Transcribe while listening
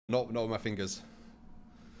Not with my fingers.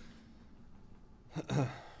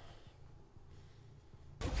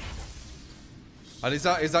 And is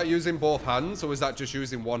that using both hands, or is that just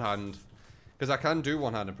using one hand? Because I can do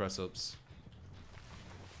one-handed press-ups.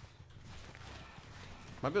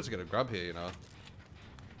 Might be able to get a grab here, you know.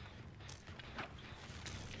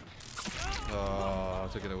 Oh, I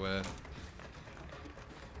took it away.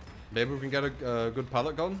 Maybe we can get a good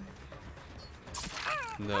pallet gun?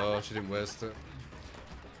 No, she didn't waste it.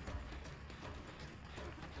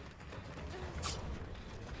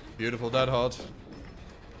 Beautiful dead hard.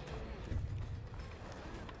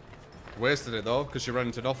 Wasted it though, because she ran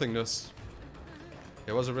into nothingness.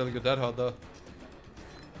 It was a really good dead hard though.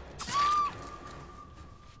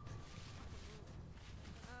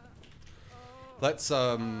 Let's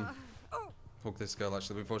hook this girl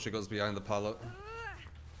actually before she goes behind the pallet.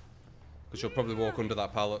 Because she'll probably walk under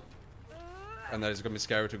that pallet. And then it's going to be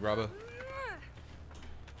scary to grab her.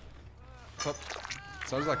 Oh,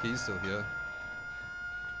 sounds like he's still here.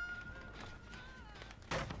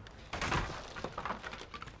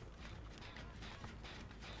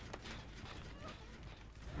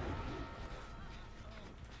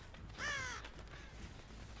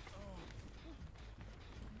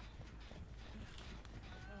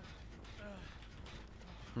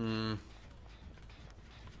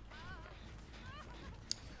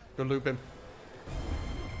 Go loop him.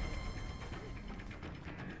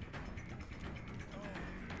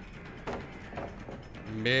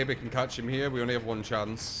 Maybe can catch him here. We only have one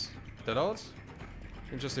chance. Dead odd?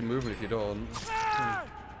 Interesting movement if you don't.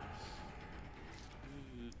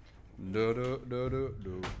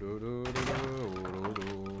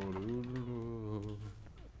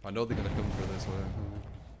 I know they're gonna come through this way.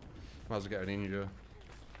 Might as well get an injury.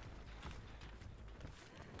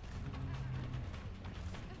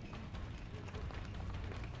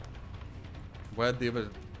 Where'd the other...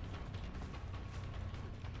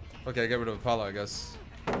 Okay, get rid of a pallet, I guess.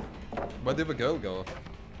 Where'd the other girl go?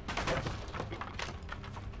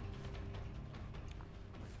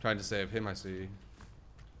 Trying to save him, I see.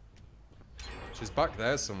 She's back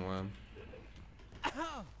there somewhere.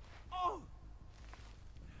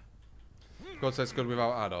 God says good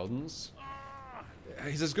without add-ons.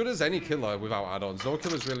 He's as good as any killer without add-ons. No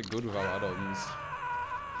killer's really good without add-ons.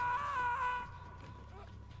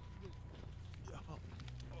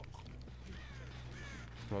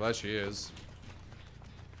 Well, there she is.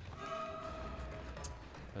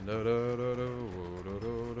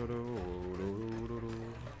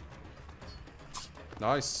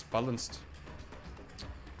 Nice, balanced.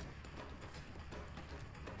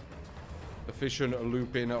 Efficient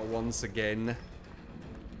looping once again.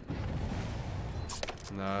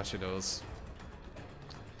 Nah, she does.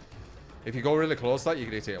 If you go really close to that, you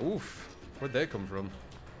can hit it. Oof. Where'd they come from?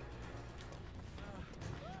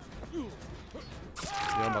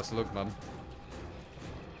 Yeah, must look, man.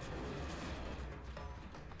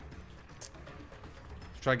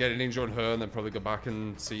 Try and get an injury on her and then probably go back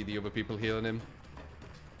and see the other people healing him.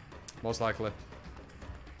 Most likely.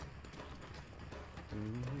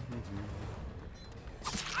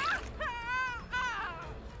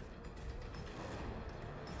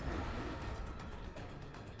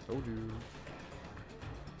 Told you.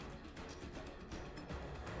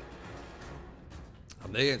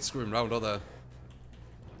 And they ain't screwing around, are they?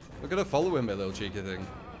 We're gonna follow him, a little cheeky thing.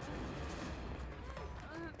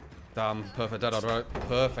 Damn, perfect dead-on, right?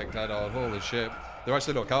 Perfect dead-on, holy shit. There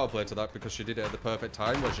actually no counterplay to that because she did it at the perfect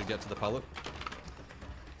time where she'd get to the pallet.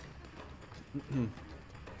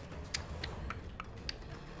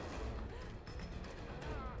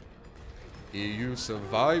 EU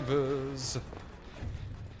survivors.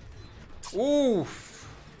 Oof.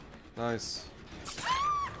 Nice.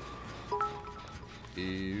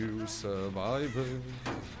 EU survivors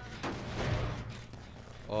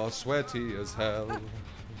are sweaty as hell.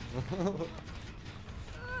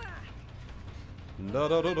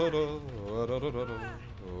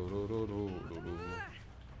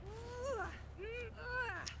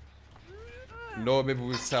 No, maybe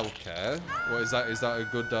with self-care. What is that? Is that a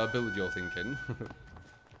good build you're thinking?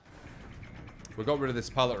 We got rid of this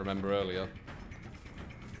pallet, remember, earlier.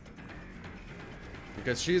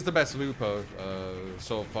 Because she's the best looper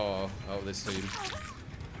so far out of this team.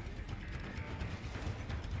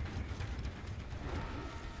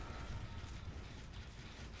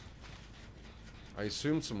 I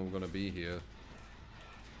assumed someone was going to be here.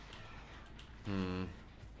 It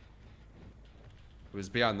was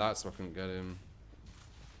behind that, so I couldn't get him.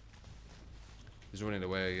 He's running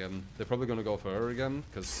away again. They're probably going to go for her again,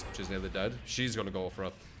 because she's nearly dead. She's going to go for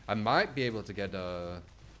her. I might be able to get a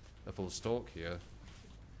full stalk here.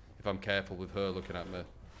 If I'm careful with her looking at me.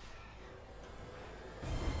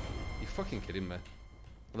 fucking kidding me?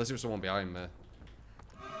 Unless it was someone behind me.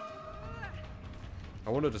 I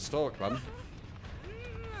wanted to stalk, man.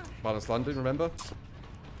 Balanced landing, remember?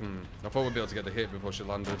 I thought we'd be able to get the hit before she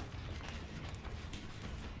landed.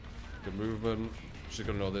 Good movement. She's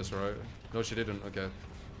gonna know this, right? No, she didn't. Okay.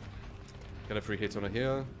 Get a free hit on her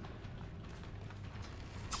here.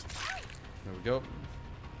 There we go.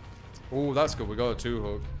 Oh, that's good. We got a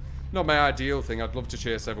 2-hook. Not my ideal thing. I'd love to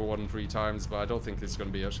chase everyone 3 times, but I don't think this is going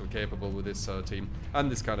to be actually capable with this team and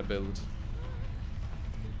this kind of build.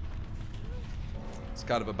 It's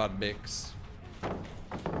kind of a bad mix.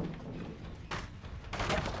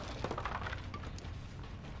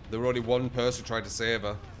 There were only one person trying to save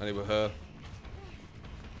her, and it was her.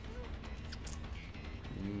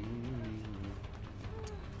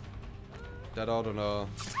 Dead or no?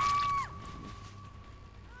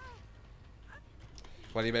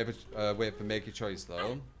 Why do you maybe wait for make your choice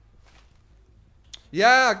though?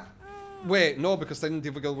 Yeah! Wait, no, because then the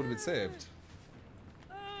other girl would have been saved.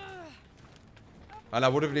 And I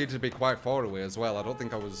would have needed to be quite far away as well. I don't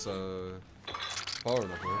think I was far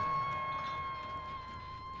enough away.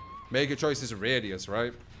 Make your choice is a radius,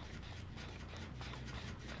 right?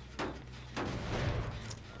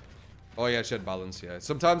 Oh yeah, she had balance, yeah.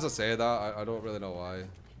 Sometimes I say that, I don't really know why.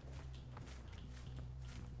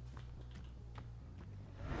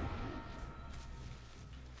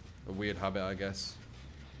 A weird habit, I guess.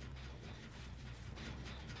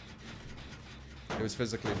 It was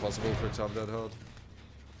physically impossible for it to have dead hard.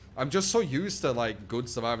 I'm just so used to like good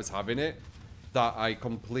survivors having it that I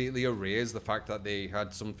completely erase the fact that they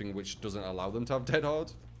had something which doesn't allow them to have dead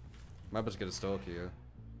hard. Might about to get a stalk here.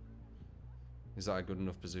 Is that a good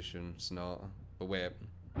enough position? It's not. But wait.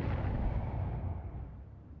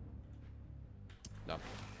 No.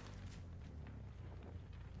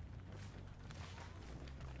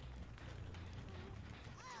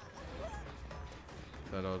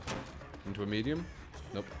 Dead hard. Into a medium?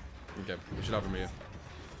 Nope. Okay, we should have him here.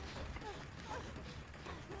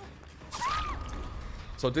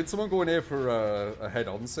 So did someone go in here for a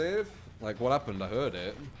head-on save? Like, what happened? I heard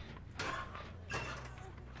it.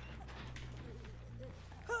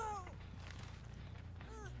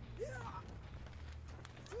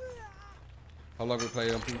 How long we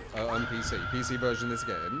play on PC? PC version of this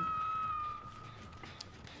game?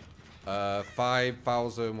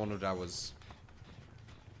 5,100 hours.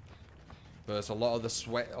 There's a lot of the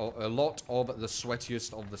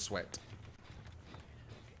sweatiest of the sweat.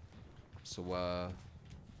 So,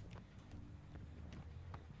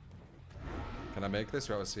 can I make this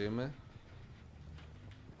without seeing me?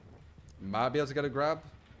 Might be able to get a grab.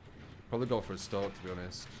 Probably go for a stalk, to be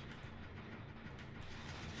honest.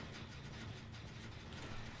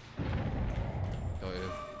 Oh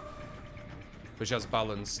yeah. But she has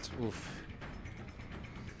balanced. Oof.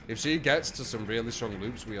 If she gets to some really strong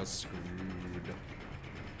loops, we are screwed.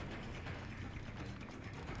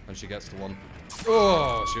 And she gets to one.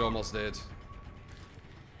 Oh, she almost did.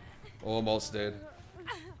 Almost did.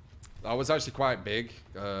 That was actually quite big,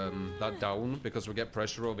 that down, because we get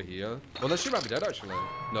pressure over here. Well, she might be dead, actually.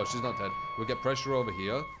 No, she's not dead. We get pressure over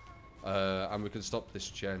here, and we can stop this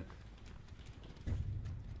chain.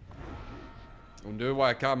 I'm doing what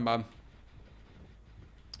I can, man.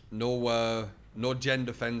 No, no gen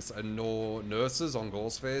defense and no nurses on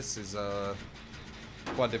Ghostface is,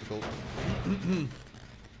 quite difficult.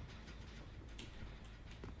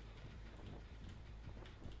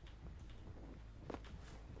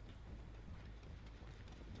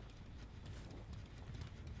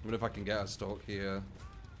 I wonder if I can get a stalk here.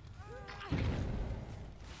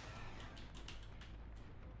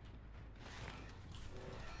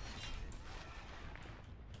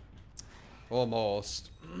 Almost.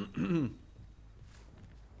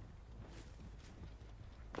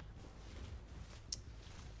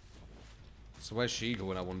 So where's she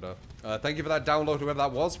going, I wonder? Thank you for that download, whoever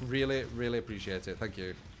that was. Really, really appreciate it. Thank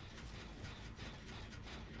you.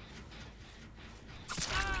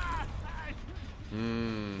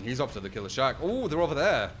 He's off to the killer shack. Oh, they're over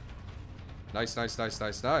there. Nice, nice, nice,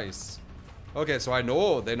 nice, nice. Okay, so I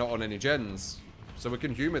know they're not on any gens. So we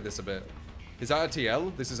can humor this a bit. Is that a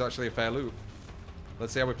TL? This is actually a fair loop.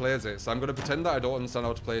 Let's see how he plays it. So I'm going to pretend that I don't understand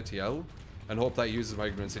how to play a TL. And hope that he uses my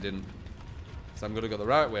ignorance he didn't. So I'm going to go the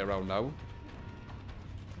right way around now.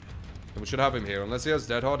 And we should have him here. Unless he has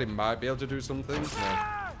dead hard, he might be able to do something. No.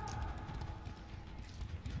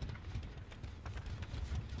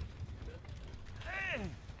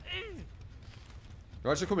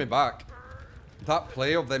 They're actually coming back. That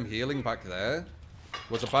play of them healing back there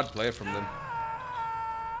was a bad play from them.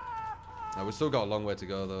 Now, we still got a long way to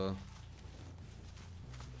go, though.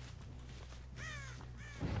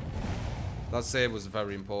 That save was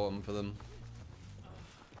very important for them.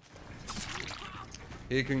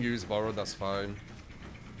 He can use borrowed, that's fine.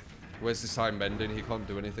 Where's his time bending? He can't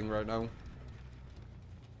do anything right now.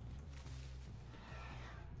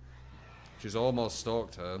 She's almost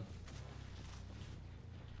stalked her.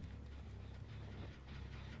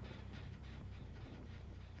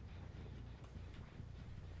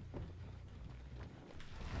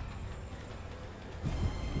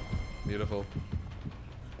 Beautiful.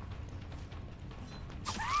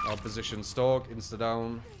 Opposition stalk, insta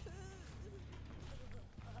down.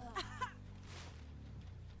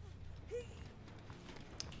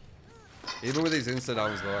 Even with these insta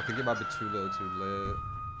downs though, I think it might be too little too late.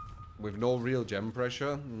 With no real gem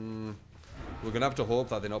pressure, we're gonna have to hope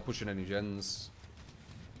that they're not pushing any gens.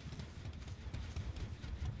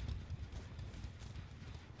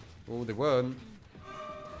 Oh, they weren't.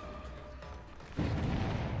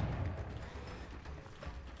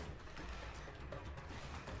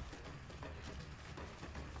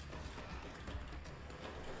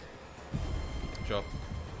 Sure.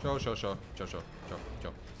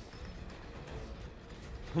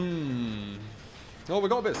 Oh, we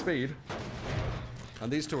got a bit of speed.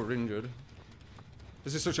 And these two are injured.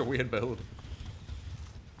 This is such a weird build.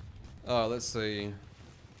 Let's see.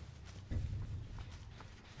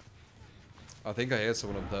 I think I hear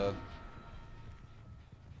someone up there.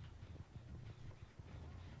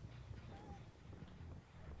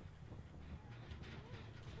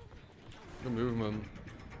 Good movement.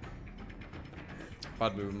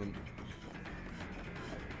 Bad movement.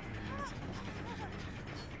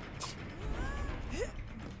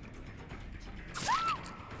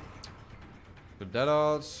 Good dead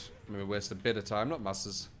odds. Maybe waste a bit of time, not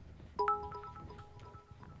masses.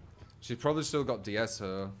 She's probably still got DS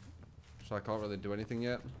her, so I can't really do anything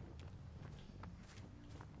yet.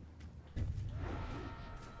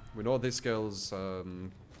 We know this girl's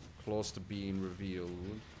close to being revealed.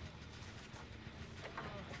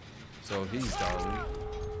 So he's down.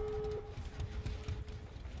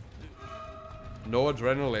 No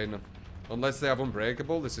adrenaline. Unless they have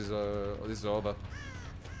Unbreakable, this is over.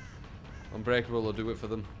 Unbreakable will do it for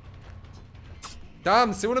them.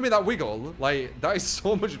 Damn, see what I mean? That wiggle? Like, that is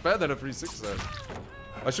so much better than a 360.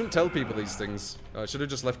 I shouldn't tell people these things. I should have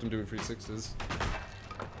just left them doing 360s.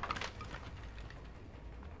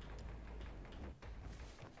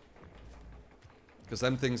 Because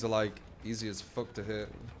them things are like, easy as fuck to hit.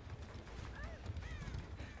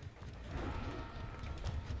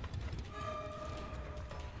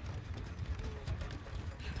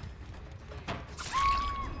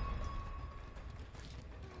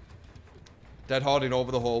 Dead harding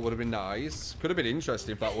over the hole would have been nice. Could have been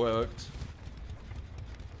interesting if that worked.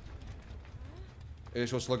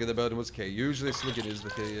 Initial slugging the burden was key. Usually slugging is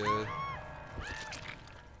the key.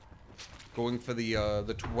 Going for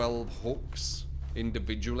the 12 hooks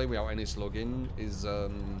individually without any slugging is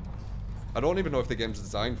I don't even know if the game's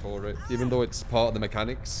designed for it, even though it's part of the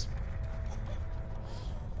mechanics.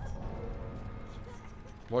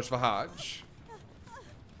 Watch for hatch.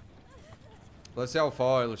 Let's see how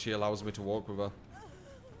far she allows me to walk with her.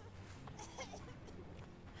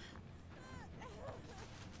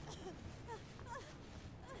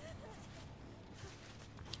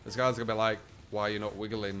 This guy's gonna be like, why are you not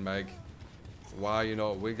wiggling, Meg? Why are you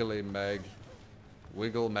not wiggling, Meg?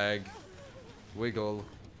 Wiggle, Meg. Wiggle.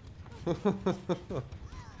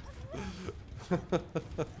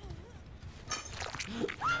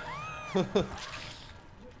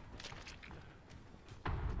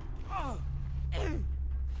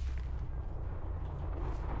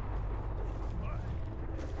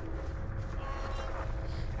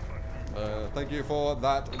 Thank you for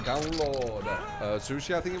that download.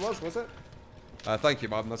 Sushi, I think it was it? Thank you,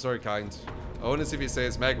 Mom. That's very kind. I want to see if he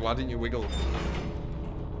says, Meg, why didn't you wiggle?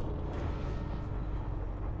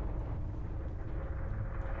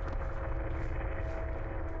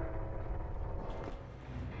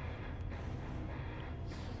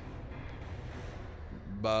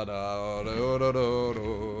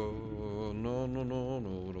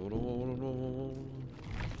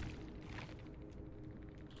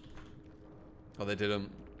 Oh, they didn't.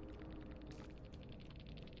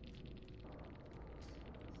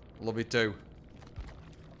 Love it too.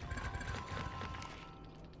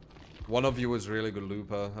 One of you was really good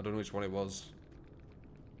looper. I don't know which one it was.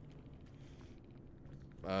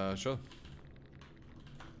 Sure.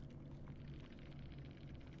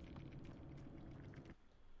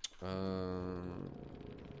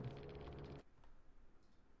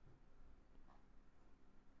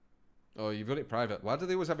 Oh, you've got it private. Why do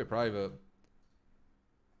they always have it private?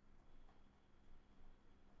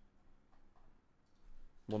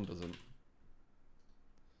 One doesn't.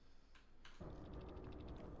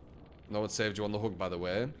 No one saved you on the hook, by the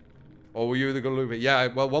way. Or were you the going to loop it? Yeah,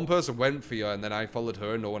 well, one person went for you, and then I followed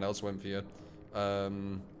her, and no one else went for you.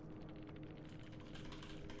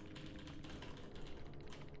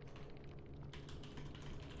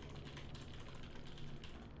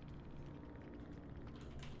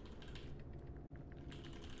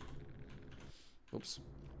 Oops.